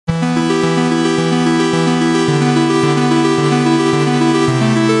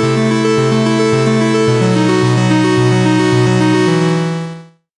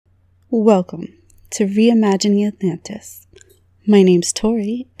Welcome to Reimagining Atlantis. My name's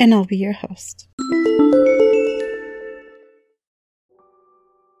Tori, and I'll be your host.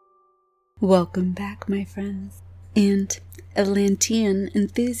 Welcome back, my friends, and Atlantean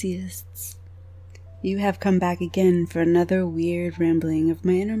enthusiasts. You have come back again for another weird rambling of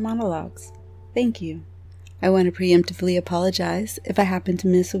my inner monologues. Thank you. I want to preemptively apologize if I happen to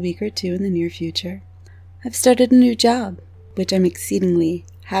miss a week or two in the near future. I've started a new job, which I'm exceedingly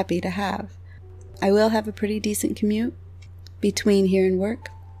happy to have. I will have a pretty decent commute between here and work,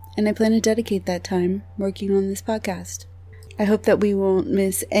 and I plan to dedicate that time working on this podcast. I hope that we won't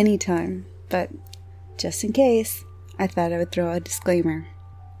miss any time, but just in case, I thought I would throw a disclaimer.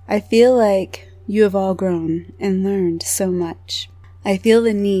 I feel like you have all grown and learned so much. I feel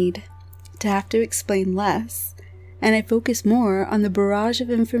the need to have to explain less, and I focus more on the barrage of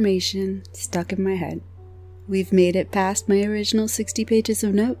information stuck in my head. We've made it past my original 60 pages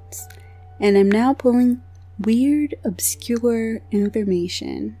of notes, and I'm now pulling weird, obscure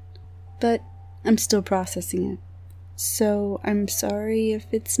information, but I'm still processing it, so I'm sorry if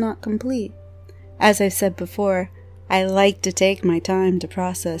it's not complete. As I've said before, I like to take my time to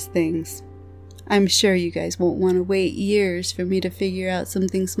process things. I'm sure you guys won't want to wait years for me to figure out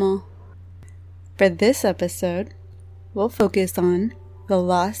something small. For this episode, we'll focus on the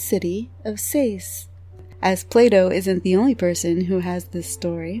lost city of Sais. As Plato isn't the only person who has this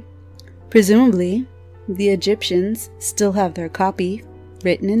story, presumably the Egyptians still have their copy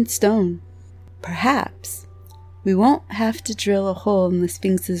written in stone. Perhaps we won't have to drill a hole in the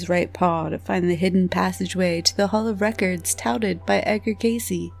Sphinx's right paw to find the hidden passageway to the Hall of Records touted by Edgar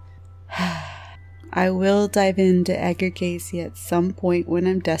Cayce. I will dive into Edgar Cayce at some point when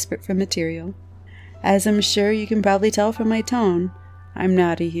I'm desperate for material. As I'm sure you can probably tell from my tone, I'm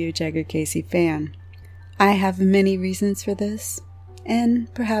not a huge Edgar Cayce fan. I have many reasons for this,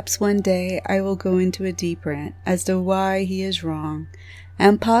 and perhaps one day I will go into a deep rant as to why he is wrong,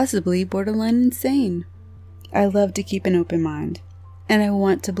 and possibly borderline insane. I love to keep an open mind, and I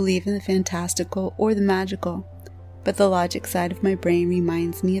want to believe in the fantastical or the magical, but the logic side of my brain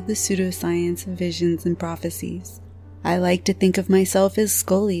reminds me of the pseudoscience of visions and prophecies. I like to think of myself as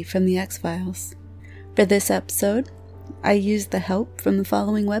Scully from the X-Files. For this episode, I used the help from the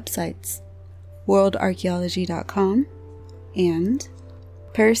following websites: worldarchaeology.com and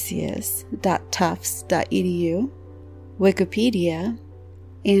perseus.tufts.edu, Wikipedia,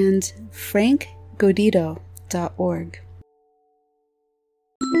 and frankgodito.org.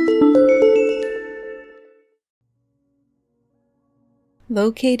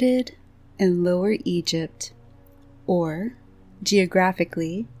 Located in Lower Egypt, or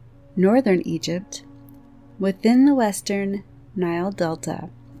geographically Northern Egypt, within the western Nile Delta,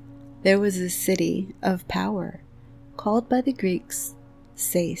 there was a city of power called by the Greeks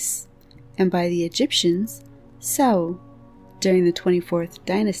Sais and by the Egyptians Sau. During the 24th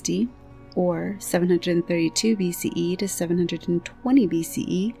dynasty, or 732 BCE to 720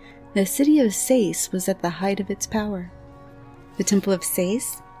 BCE, the city of Sais was at the height of its power. The Temple of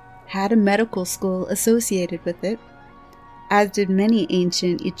Sais had a medical school associated with it, as did many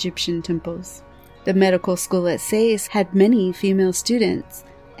ancient Egyptian temples. The medical school at Sais had many female students,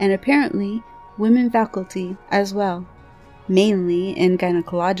 and apparently women faculty as well, mainly in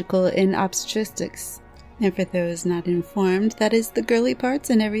gynecological and obstetrics. And for those not informed, that is the girly parts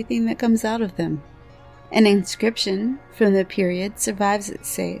and everything that comes out of them. An inscription from the period survives at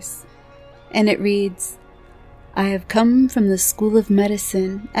Sais, and it reads, "I have come from the School of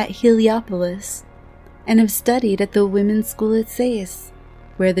Medicine at Heliopolis, and have studied at the women's school at Sais,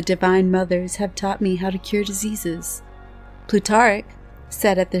 where the divine mothers have taught me how to cure diseases." Plutarch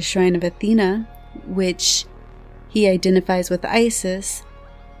said at the shrine of Athena, which he identifies with Isis,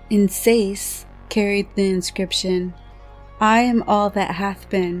 in Sais carried the inscription, "I am all that hath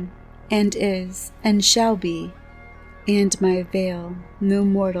been, and is, and shall be, and my veil no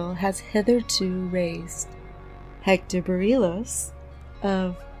mortal has hitherto raised." Hector Berlioz,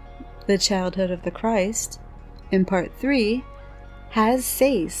 of The Childhood of the Christ, in Part 3, has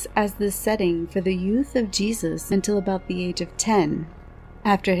Sais as the setting for the youth of Jesus until about the age of 10,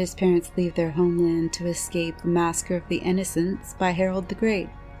 after his parents leave their homeland to escape the Massacre of the Innocents by Herod the Great.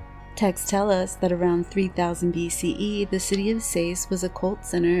 Texts tell us that around 3000 BCE, the city of Sais was a cult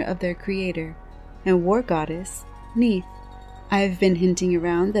center of their creator and war goddess, Neith. I've been hinting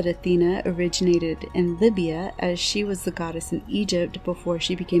around that Athena originated in Libya, as she was the goddess in Egypt before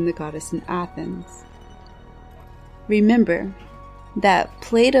she became the goddess in Athens. Remember that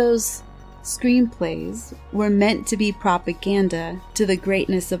Plato's screenplays were meant to be propaganda to the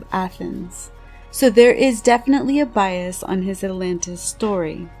greatness of Athens, so there is definitely a bias on his Atlantis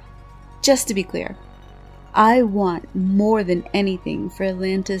story. Just to be clear, I want more than anything for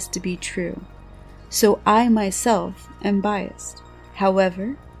Atlantis to be true, so I myself am biased.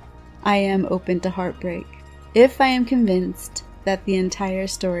 However, I am open to heartbreak if I am convinced that the entire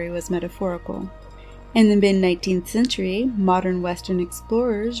story was metaphorical. In the mid-19th century, modern Western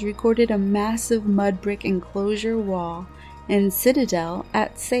explorers recorded a massive mud brick enclosure wall and citadel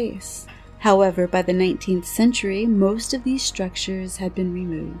at Sais. However, by the 19th century, most of these structures had been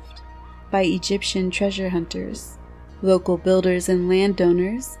removed by Egyptian treasure hunters, local builders and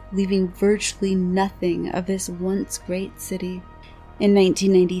landowners, leaving virtually nothing of this once great city. In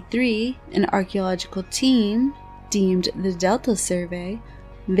 1993, an archaeological team, deemed the Delta Survey,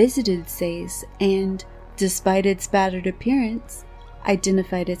 visited Sais and, despite its battered appearance,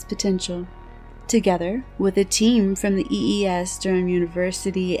 identified its potential. Together with a team from the EES Durham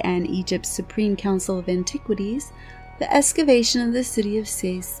University and Egypt's Supreme Council of Antiquities, the excavation of the city of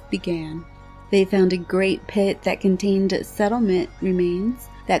Sais began. They found a great pit that contained settlement remains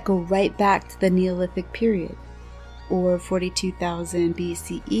that go right back to the Neolithic period, or 42,000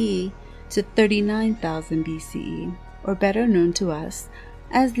 BCE to 39,000 BCE, or better known to us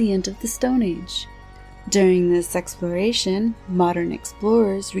as the end of the Stone Age. During this exploration, modern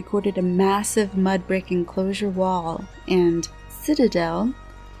explorers recorded a massive mud brick enclosure wall and citadel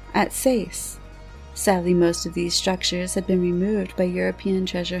at Sais. Sadly, most of these structures had been removed by European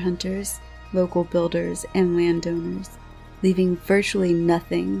treasure hunters, local builders, and landowners, leaving virtually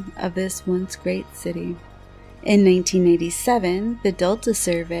nothing of this once great city. In 1987, the Delta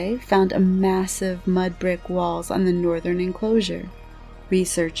Survey found a massive mud brick walls on the northern enclosure.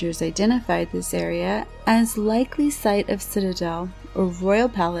 Researchers identified this area as likely site of citadel or royal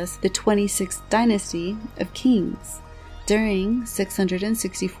palace of the 26th dynasty of kings during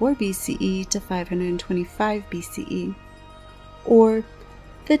 664 BCE to 525 BCE, or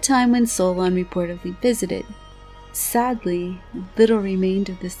the time when Solon reportedly visited. Sadly, little remained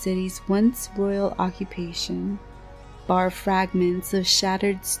of the city's once royal occupation, bar fragments of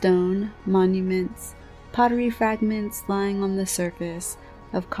shattered stone, monuments, pottery fragments lying on the surface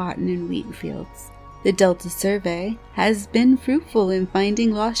of cotton and wheat fields. The Delta Survey has been fruitful in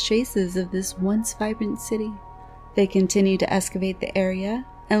finding lost traces of this once vibrant city. They continue to excavate the area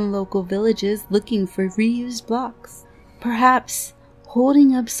and local villages looking for reused blocks. Perhaps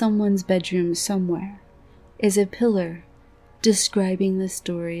holding up someone's bedroom somewhere is a pillar describing the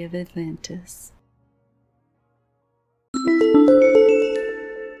story of Atlantis.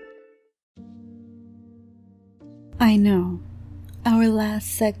 I know, our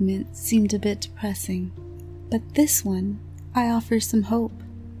last segment seemed a bit depressing, but this one, I offer some hope.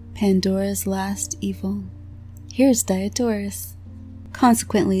 Pandora's last evil. Here's Diodorus.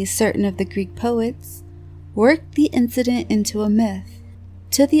 Consequently, certain of the Greek poets worked the incident into a myth,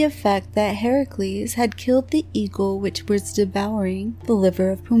 to the effect that Heracles had killed the eagle which was devouring the liver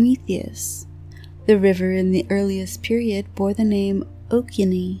of Prometheus. The river in the earliest period bore the name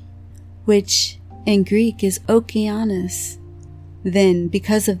Okeane, which in Greek is Okeanos. Then,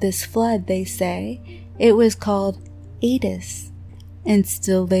 because of this flood, they say, it was called Aedes, and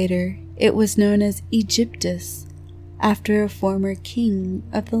still later it was known as Aegyptus, after a former king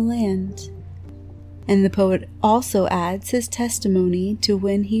of the land. And the poet also adds his testimony to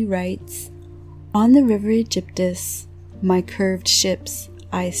when he writes, "On the river Aegyptus, my curved ships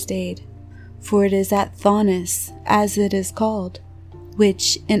I stayed, for it is at Thonis, as it is called,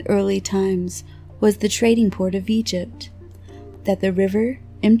 which in early times was the trading port of Egypt, that the river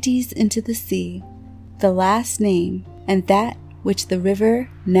empties into the sea, the last name, and that which the river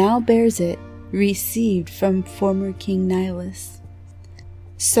now bears it, received from former King Nilus."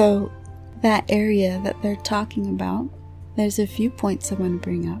 So, that area that they're talking about, there's a few points I want to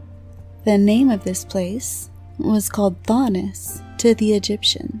bring up. The name of this place was called Thonis to the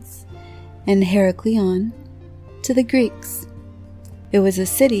Egyptians, and Heraklion to the Greeks. It was a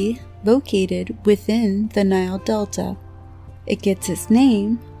city located within the Nile Delta. It gets its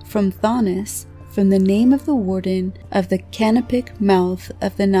name from Thonis, from the name of the warden of the canopic mouth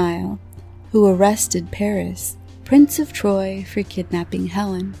of the Nile, who arrested Paris, Prince of Troy, for kidnapping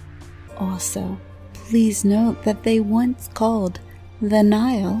Helen. Also, please note that they once called the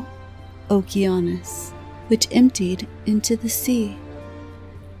Nile Okeanos, which emptied into the sea.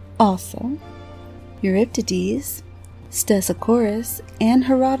 Also, Euripides, Stesichorus, and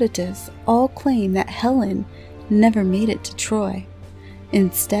Herodotus all claim that Helen never made it to Troy.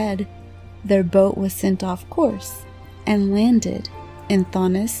 Instead, their boat was sent off course and landed in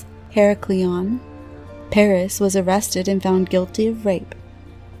Thonis, Heraklion. Paris was arrested and found guilty of rape,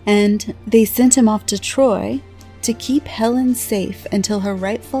 and they sent him off to Troy, to keep Helen safe until her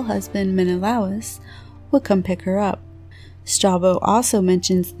rightful husband Menelaus would come pick her up. Strabo also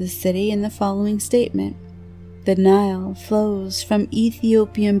mentions this city in the following statement: "The Nile flows from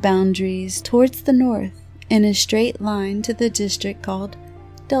Ethiopian boundaries towards the north in a straight line to the district called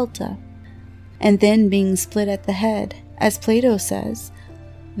Delta, and then being split at the head, as Plato says,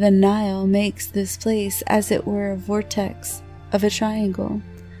 the Nile makes this place as it were a vortex of a triangle,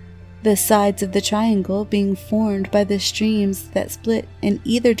 the sides of the triangle being formed by the streams that split in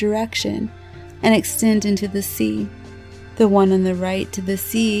either direction and extend into the sea, the one on the right to the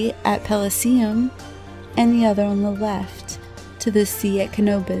sea at Pelusium, and the other on the left to the sea at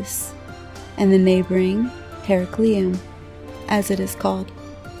Canobus, and the neighboring Heracleum, as it is called,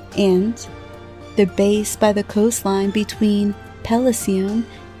 and the base by the coastline between Pelusium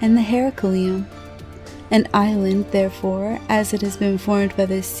and the Heracleum, an island, therefore, as it has been formed by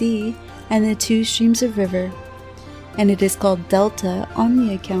the sea and the two streams of river, and it is called Delta on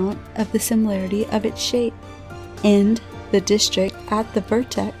the account of the similarity of its shape, and the district at the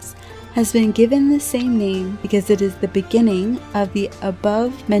vertex has been given the same name because it is the beginning of the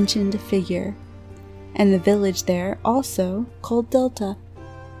above-mentioned figure, and the village there also called Delta."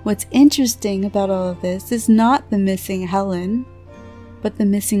 What's interesting about all of this is not the missing Helen, but the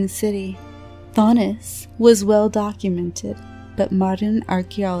missing city. Thonis was well documented, but modern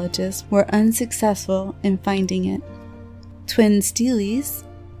archaeologists were unsuccessful in finding it. Twin steles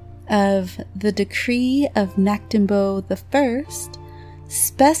of the decree of Nectembo I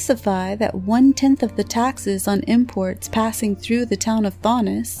specify that 1/10 of the taxes on imports passing through the town of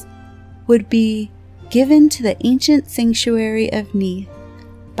Thonis would be given to the ancient sanctuary of Neith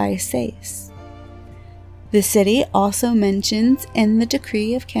by Sais. The city also mentions in the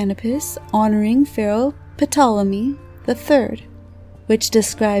decree of Canopus honoring Pharaoh Ptolemy III, which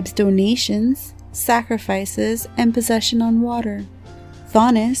describes donations, sacrifices, and possession on water.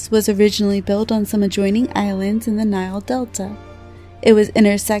 Thonis was originally built on some adjoining islands in the Nile Delta. It was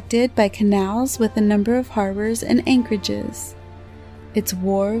intersected by canals with a number of harbors and anchorages. Its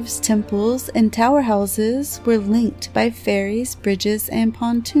wharves, temples, and tower houses were linked by ferries, bridges, and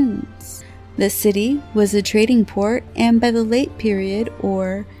pontoons. The city was a trading port, and by the late period,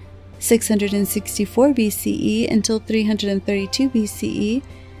 or 664 BCE until 332 BCE,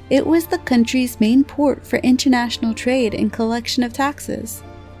 it was the country's main port for international trade and collection of taxes.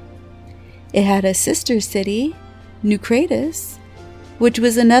 It had a sister city, Naucratis, which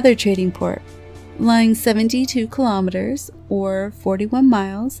was another trading port, lying 72 kilometers, or 41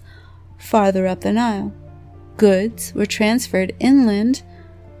 miles, farther up the Nile. Goods were transferred inland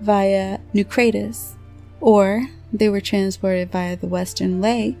via Naucratis, or they were transported via the western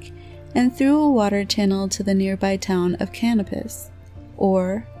lake and through a water channel to the nearby town of Canopus,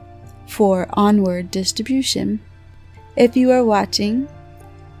 or for onward distribution. If you are watching,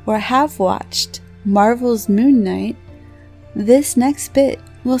 or have watched, Marvel's Moon Knight, this next bit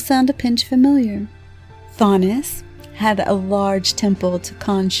will sound a pinch familiar. Thonis had a large temple to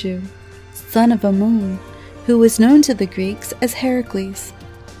Khonshu, son of Amun, who was known to the Greeks as Heracles.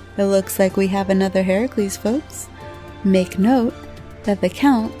 It looks like we have another Heracles, folks. Make note that the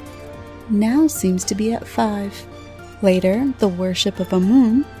count now seems to be at 5. Later, the worship of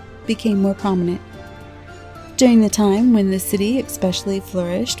Amun became more prominent. During the time when the city especially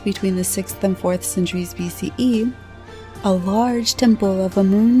flourished between the 6th and 4th centuries BCE, a large temple of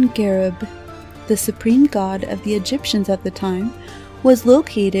Amun-Gareb, the supreme god of the Egyptians at the time, was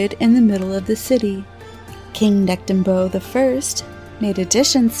located in the middle of the city. King Nectembo I made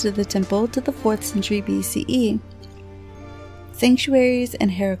additions to the temple to the 4th century BCE. Sanctuaries in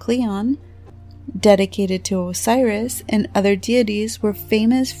Heracleion, dedicated to Osiris and other deities, were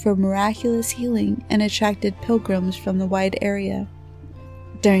famous for miraculous healing and attracted pilgrims from the wide area.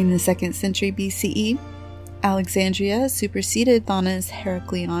 During the 2nd century BCE, Alexandria superseded Thonis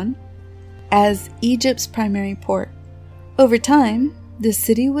Heracleion as Egypt's primary port. Over time, the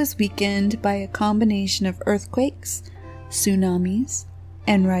city was weakened by a combination of earthquakes, tsunamis,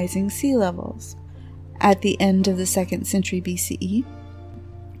 and rising sea levels. At the end of the 2nd century BCE,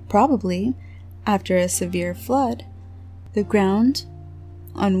 probably after a severe flood, the ground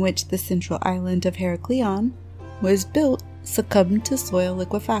on which the central island of Heracleion was built succumbed to soil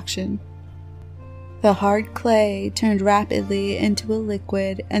liquefaction. The hard clay turned rapidly into a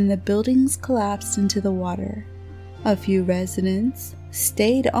liquid and the buildings collapsed into the water. A few residents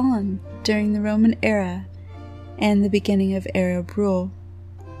stayed on during the Roman era and the beginning of Arab rule.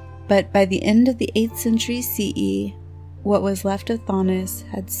 But by the end of the 8th century CE, what was left of Thonis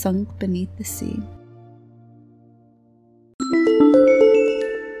had sunk beneath the sea.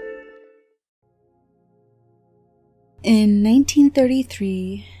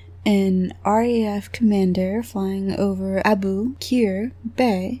 1833, an RAF commander flying over Abu Qir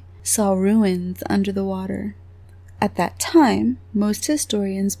Bay saw ruins under the water. At that time, most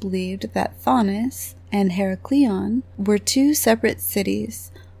historians believed that Thanis and Heraklion were two separate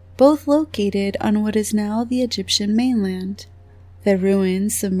cities, both located on what is now the Egyptian mainland. The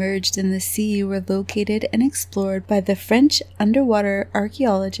ruins submerged in the sea were located and explored by the French underwater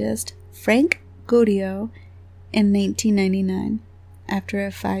archaeologist Frank Godiot in 1999, after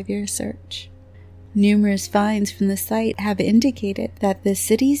a 5-year search. Numerous finds from the site have indicated that the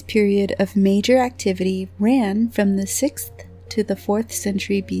city's period of major activity ran from the 6th to the 4th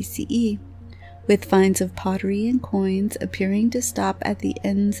century BCE, with finds of pottery and coins appearing to stop at the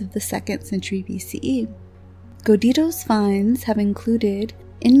ends of the 2nd century BCE. Goditto's finds have included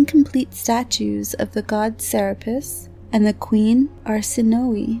incomplete statues of the god Serapis and the queen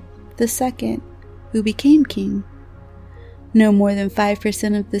Arsinoe II, who became king. No more than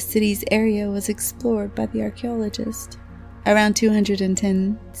 5% of the city's area was explored by the archaeologist. Around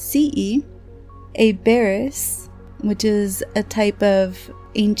 210 CE, a barris, which is a type of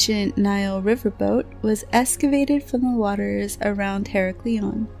ancient Nile riverboat, was excavated from the waters around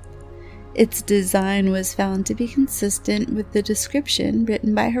Heraklion. Its design was found to be consistent with the description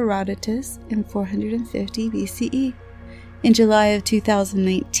written by Herodotus in 450 BCE. In July of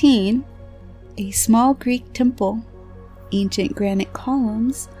 2019, a small Greek temple, ancient granite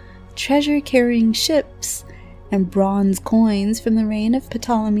columns, treasure-carrying ships, and bronze coins from the reign of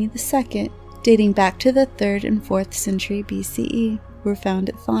Ptolemy II, dating back to the 3rd and 4th century BCE, were found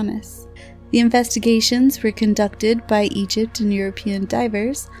at Thanis. The investigations were conducted by Egypt and European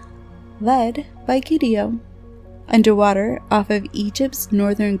divers, led by Godiot. Underwater, off of Egypt's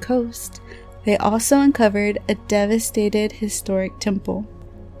northern coast, they also uncovered a devastated historic temple.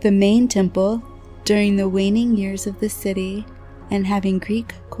 The main temple, during the waning years of the city and having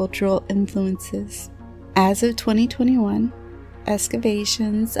Greek cultural influences. As of 2021,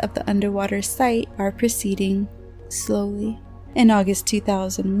 excavations of the underwater site are proceeding slowly. In August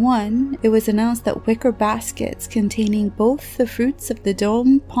 2001, it was announced that wicker baskets containing both the fruits of the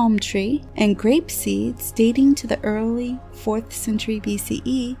dome palm tree and grape seeds dating to the early 4th century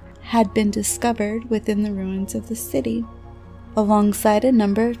BCE had been discovered within the ruins of the city, alongside a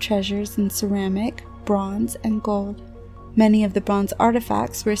number of treasures in ceramic, bronze, and gold. Many of the bronze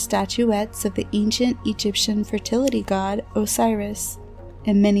artifacts were statuettes of the ancient Egyptian fertility god Osiris,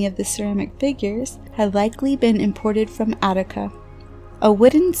 and many of the ceramic figures had likely been imported from Attica. A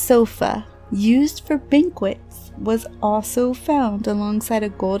wooden sofa used for banquets was also found alongside a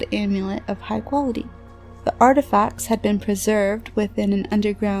gold amulet of high quality. The artifacts had been preserved within an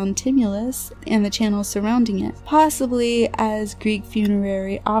underground tumulus and the channel surrounding it, possibly as Greek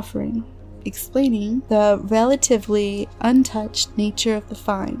funerary offering, explaining the relatively untouched nature of the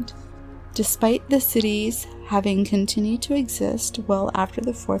find, despite the cities having continued to exist well after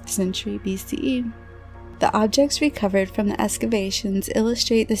the 4th century BCE. The objects recovered from the excavations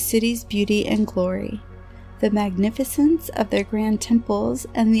illustrate the city's beauty and glory, the magnificence of their grand temples,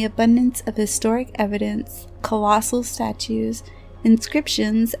 and the abundance of historic evidence, colossal statues,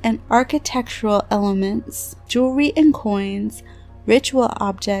 inscriptions, and architectural elements, jewelry and coins, ritual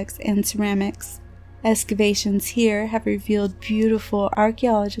objects, and ceramics. Excavations here have revealed beautiful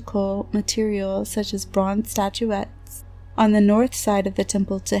archaeological materials such as bronze statuettes. On the north side of the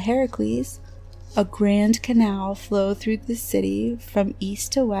temple to Heracles, a grand canal flowed through the city from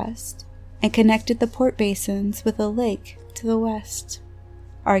east to west and connected the port basins with a lake to the west.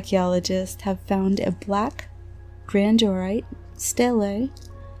 Archaeologists have found a black granodiorite stele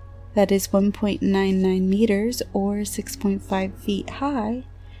that is 1.99 meters or 6.5 feet high,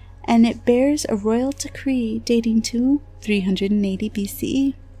 and it bears a royal decree dating to 380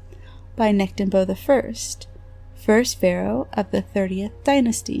 BCE by Nectanebo I, first pharaoh of the 30th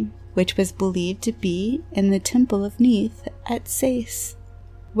dynasty, which was believed to be in the Temple of Neith at Sais.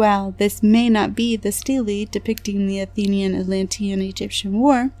 While this may not be the stele depicting the Athenian-Atlantean-Egyptian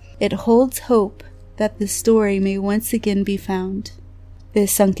War, it holds hope that the story may once again be found.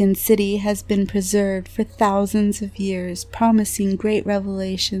 This sunken city has been preserved for thousands of years, promising great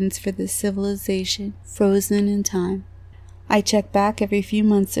revelations for the civilization frozen in time. I check back every few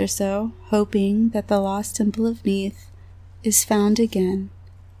months or so, hoping that the lost Temple of Neith is found again,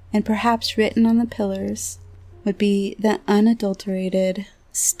 and perhaps written on the pillars would be the unadulterated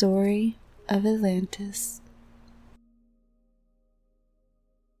story of Atlantis.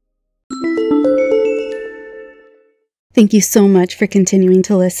 Thank you so much for continuing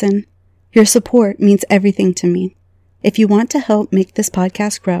to listen. Your support means everything to me. If you want to help make this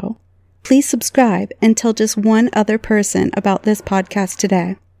podcast grow, Please subscribe and tell just one other person about this podcast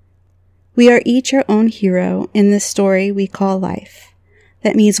today. We are each our own hero in this story we call life.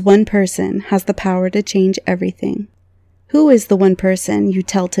 That means one person has the power to change everything. Who is the one person you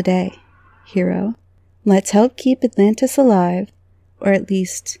tell today, hero? Let's help keep Atlantis alive, or at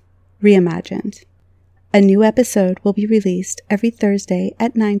least reimagined. A new episode will be released every Thursday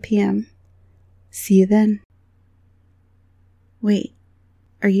at 9 p.m. See you then. Wait,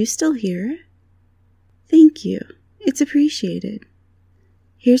 are you still here? Thank you. It's appreciated.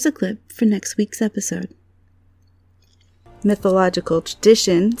 Here's a clip for next week's episode. Mythological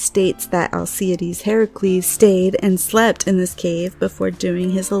tradition states that Alcides Heracles stayed and slept in this cave before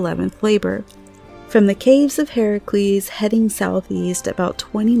doing his 11th labor. From the caves of Heracles heading southeast about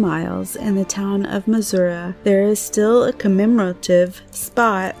 20 miles in the town of Masura, there is still a commemorative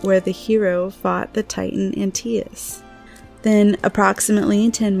spot where the hero fought the Titan Antaeus. Then, approximately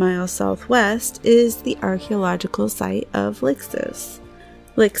 10 miles southwest is the archaeological site of Lixus.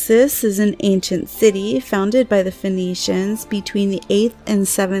 Lixus is an ancient city founded by the Phoenicians between the 8th and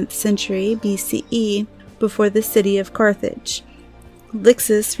 7th century BCE before the city of Carthage.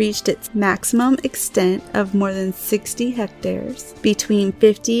 Lixus reached its maximum extent of more than 60 hectares between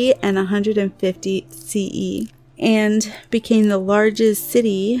 50 and 150 CE and became the largest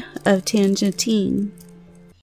city of Tangentine.